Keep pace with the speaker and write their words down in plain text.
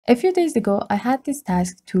A few days ago, I had this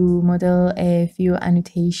task to model a few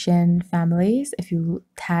annotation families, a few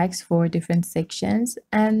tags for different sections,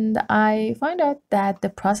 and I found out that the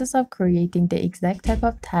process of creating the exact type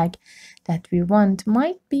of tag that we want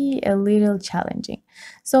might be a little challenging.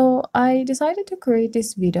 So I decided to create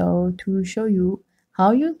this video to show you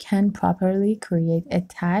how you can properly create a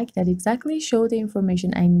tag that exactly show the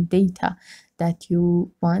information and data that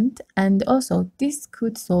you want. And also, this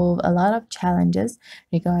could solve a lot of challenges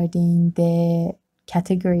regarding the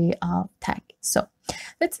category of tag. So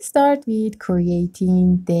let's start with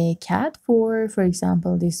creating the cat for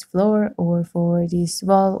example, this floor or for this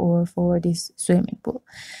wall or for this swimming pool.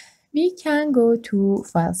 We can go to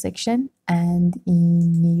file section and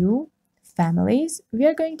in new families, we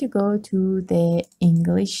are going to go to the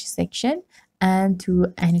English section and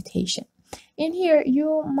to annotation. In here,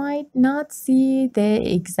 you might not see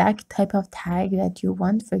the exact type of tag that you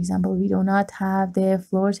want. For example, we do not have the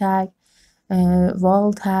floor tag,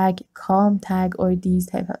 wall tag, column tag, or these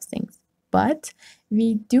type of things. But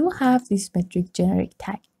we do have this metric generic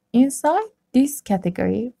tag. Inside this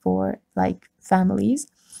category for like families,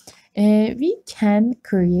 we can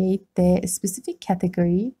create the specific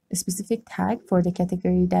category, a specific tag for the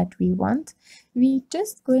category that we want. We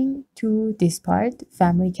just going to this part,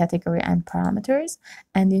 family category and parameters.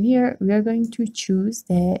 And in here, we are going to choose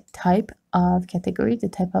the type of category, the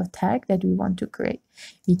type of tag that we want to create.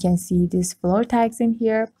 We can see these floor tags in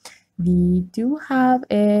here. We do have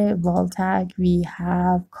a wall tag, we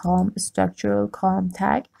have column, structural column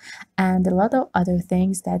tag, and a lot of other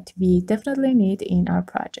things that we definitely need in our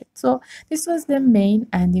project. So this was the main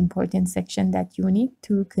and important section that you need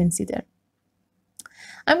to consider.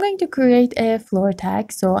 I'm going to create a floor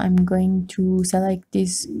tag, so I'm going to select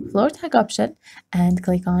this floor tag option and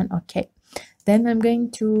click on OK. Then I'm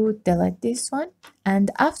going to delete this one.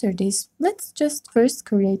 And after this, let's just first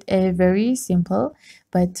create a very simple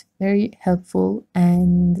but very helpful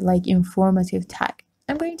and like informative tag.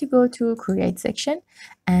 I'm going to go to create section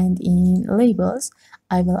and in labels,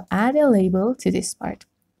 I will add a label to this part.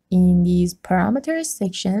 In these parameters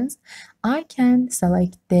sections, I can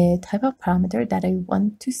select the type of parameter that I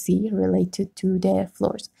want to see related to the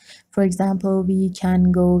floors. For example, we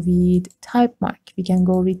can go with type mark, we can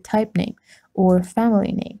go with type name or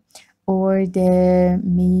family name or the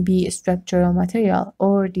maybe structural material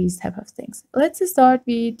or these type of things. Let's start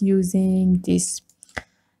with using this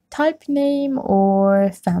type name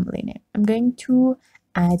or family name. I'm going to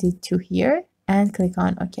add it to here and click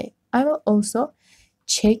on OK. I will also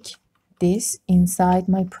check this inside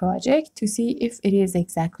my project to see if it is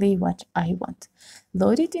exactly what I want.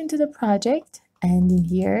 Load it into the project and in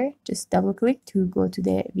here just double click to go to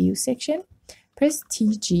the view section, press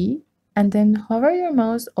TG and then hover your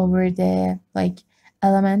mouse over the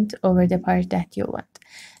element over the part that you want.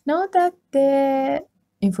 Now that the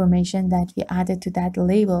information that we added to that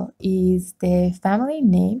label is the family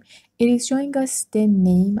name, it is showing us the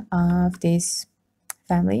name of this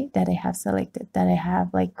family that I have selected, that I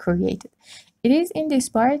have created. It is in this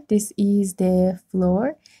part. This is the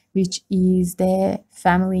floor, which is the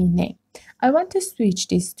family name. I want to switch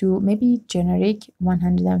this to maybe generic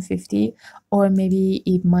 150, or maybe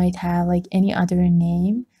it might have any other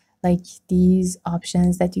name, like these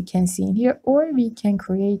options that you can see in here, or we can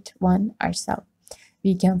create one ourselves.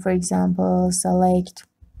 We can, for example, select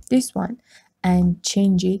this one and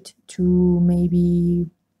change it to maybe,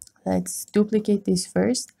 let's duplicate this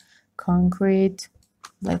first, concrete,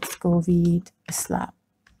 let's go with a slab,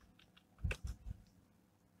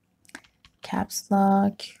 caps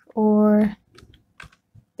lock, or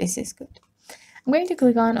this is good. I'm going to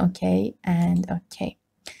click on OK and OK.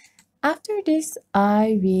 After this,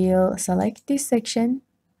 I will select this section.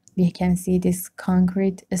 We can see this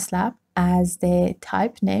concrete slab as the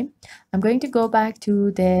type name. I'm going to go back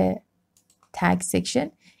to the tag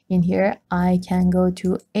section. In here, I can go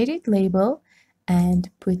to edit label and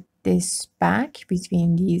put this back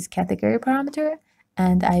between these category parameter,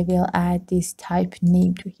 and I will add this type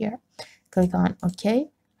name to here. Click on OK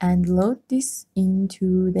and load this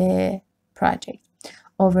into the project.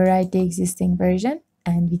 Override the existing version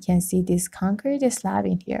and we can see this concrete slab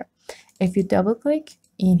in here. If you double click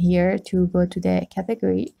in here to go to the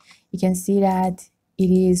category, you can see that it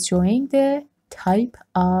is showing the type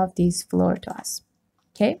of this floor to us.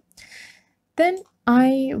 Okay, then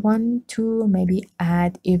I want to maybe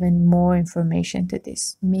add even more information to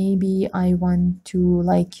this. Maybe I want to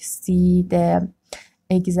see the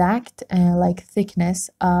exact thickness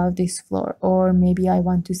of this floor, or maybe I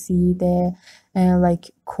want to see the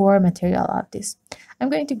core material of this. I'm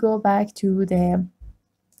going to go back to the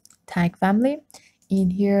tag family. in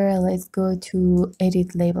here, let's go to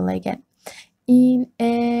edit label again. In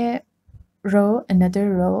a row, another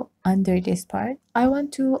row under this part, I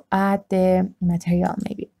want to add the material.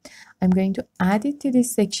 Maybe I'm going to add it to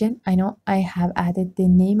this section. I know I have added the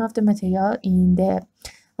name of the material in the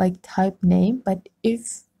like type name, but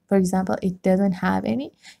if for example it doesn't have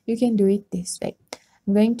any, you can do it this way.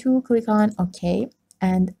 I'm going to click on OK,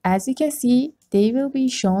 and as you can see, they will be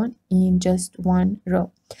shown in just one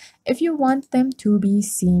row. If you want them to be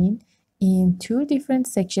seen in two different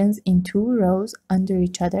sections in two rows under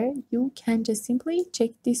each other, you can just simply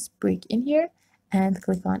check this brick in here and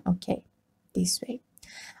click on OK this way.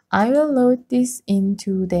 I will load this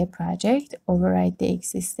into the project, override the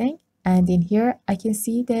existing, and in here I can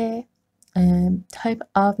see the type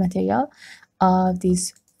of material of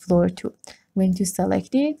this floor too. I'm going to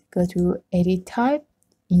select it, go to edit type.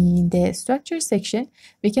 In the structure section,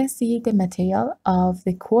 we can see the material of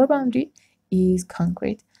the core boundary is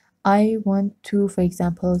concrete. I want to, for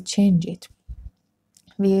example, change it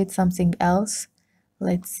with something else.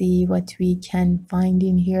 Let's see what we can find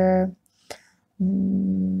in here.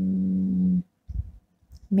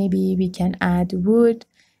 Maybe we can add wood,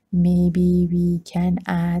 maybe we can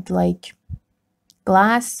add like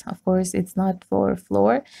glass. Of course it's not for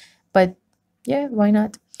floor, but yeah, why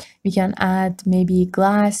not? We can add maybe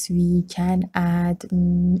glass, we can add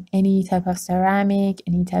any type of ceramic,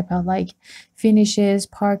 any type of like finishes,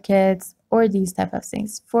 parquets, or these type of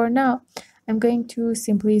things. For now, I'm going to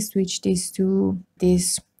simply switch this to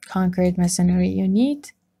this concrete masonry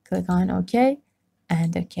unit. Click on OK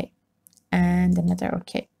and OK and another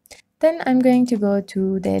OK. Then I'm going to go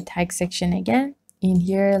to the tag section again. In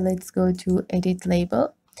here, let's go to edit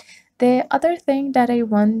label. The other thing that I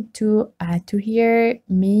want to add to here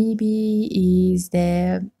maybe is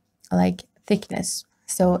the like thickness.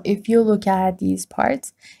 So if you look at these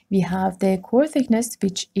parts, we have the core thickness,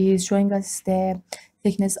 which is showing us the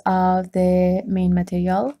thickness of the main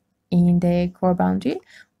material in the core boundary.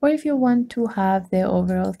 Or if you want to have the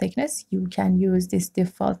overall thickness, you can use this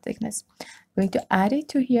default thickness. I'm going to add it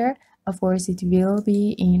to here. Of course, it will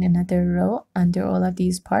be in another row under all of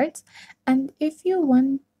these parts. And if you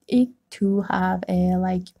want it to have a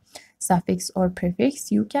like suffix or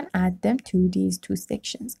prefix, you can add them to these two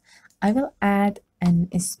sections. I will add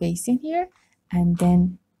a space in here and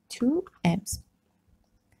then two M's.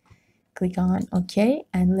 Click on OK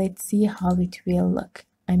and let's see how it will look.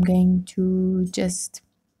 I'm going to just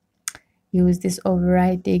use this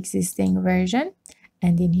override the existing version,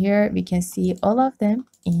 and in here we can see all of them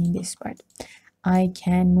in this part. I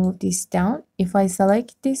can move this down. If I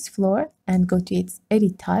select this floor and go to its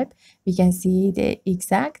edit type, we can see the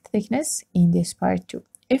exact thickness in this part too.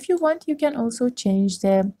 If you want, you can also change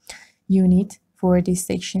the unit for this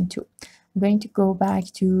section too. I'm going to go back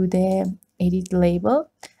to the edit label,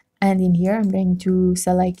 and in here I'm going to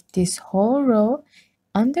select this whole row.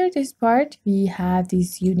 Under this part, we have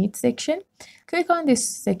this unit section. Click on this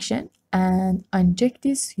section and uncheck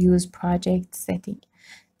this use project setting.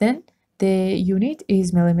 Then the unit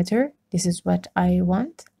is millimeter. This is what I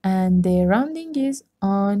want. And the rounding is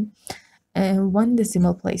on 1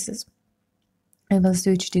 decimal places. I will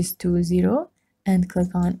switch this to 0 and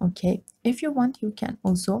click on OK. If you want, you can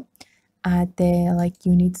also add the like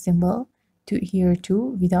unit symbol to here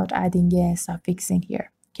too without adding a suffix in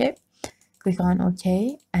here. Okay. Click on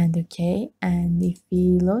OK and OK. And if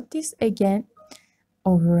we load this again,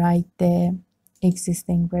 overwrite the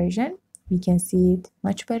existing version, we can see it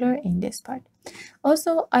much better in this part.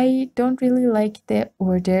 Also, I don't really like the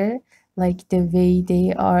order, like the way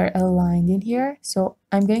they are aligned in here. So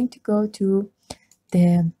I'm going to go to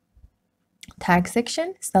the tag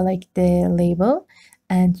section, select the label,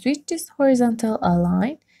 and switch this horizontal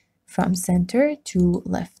align from center to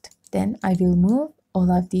left. Then I will move all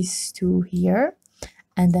of these to here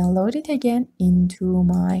and then load it again into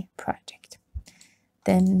my project.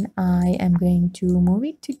 Then I am going to move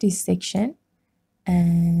it to this section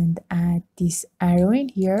and add this arrow in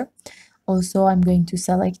here. Also, I'm going to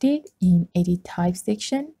select it in edit type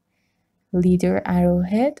section, leader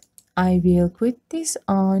arrowhead. I will put this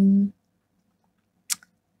on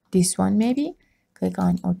this one maybe. Click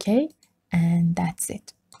on OK, and that's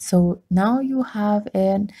it. So now you have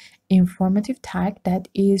an informative tag that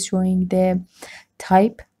is showing the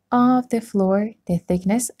type of the floor, the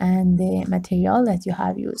thickness, and the material that you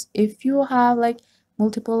have used. If you have like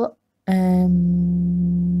multiple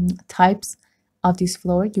types of this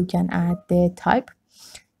floor, you can add the type,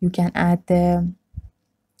 you can add the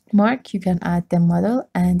mark, you can add the model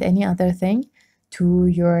and any other thing to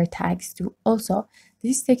your tags too. Also,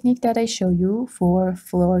 this technique that I show you for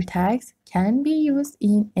floor tags can be used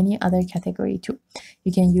in any other category too.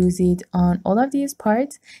 You can use it on all of these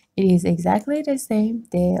parts. It is exactly the same.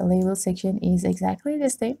 The label section is exactly the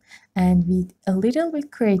same. And with a little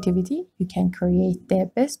bit creativity, you can create the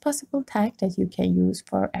best possible tag that you can use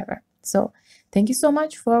forever. So thank you so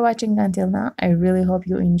much for watching until now. I really hope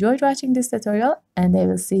you enjoyed watching this tutorial, and I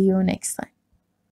will see you next time.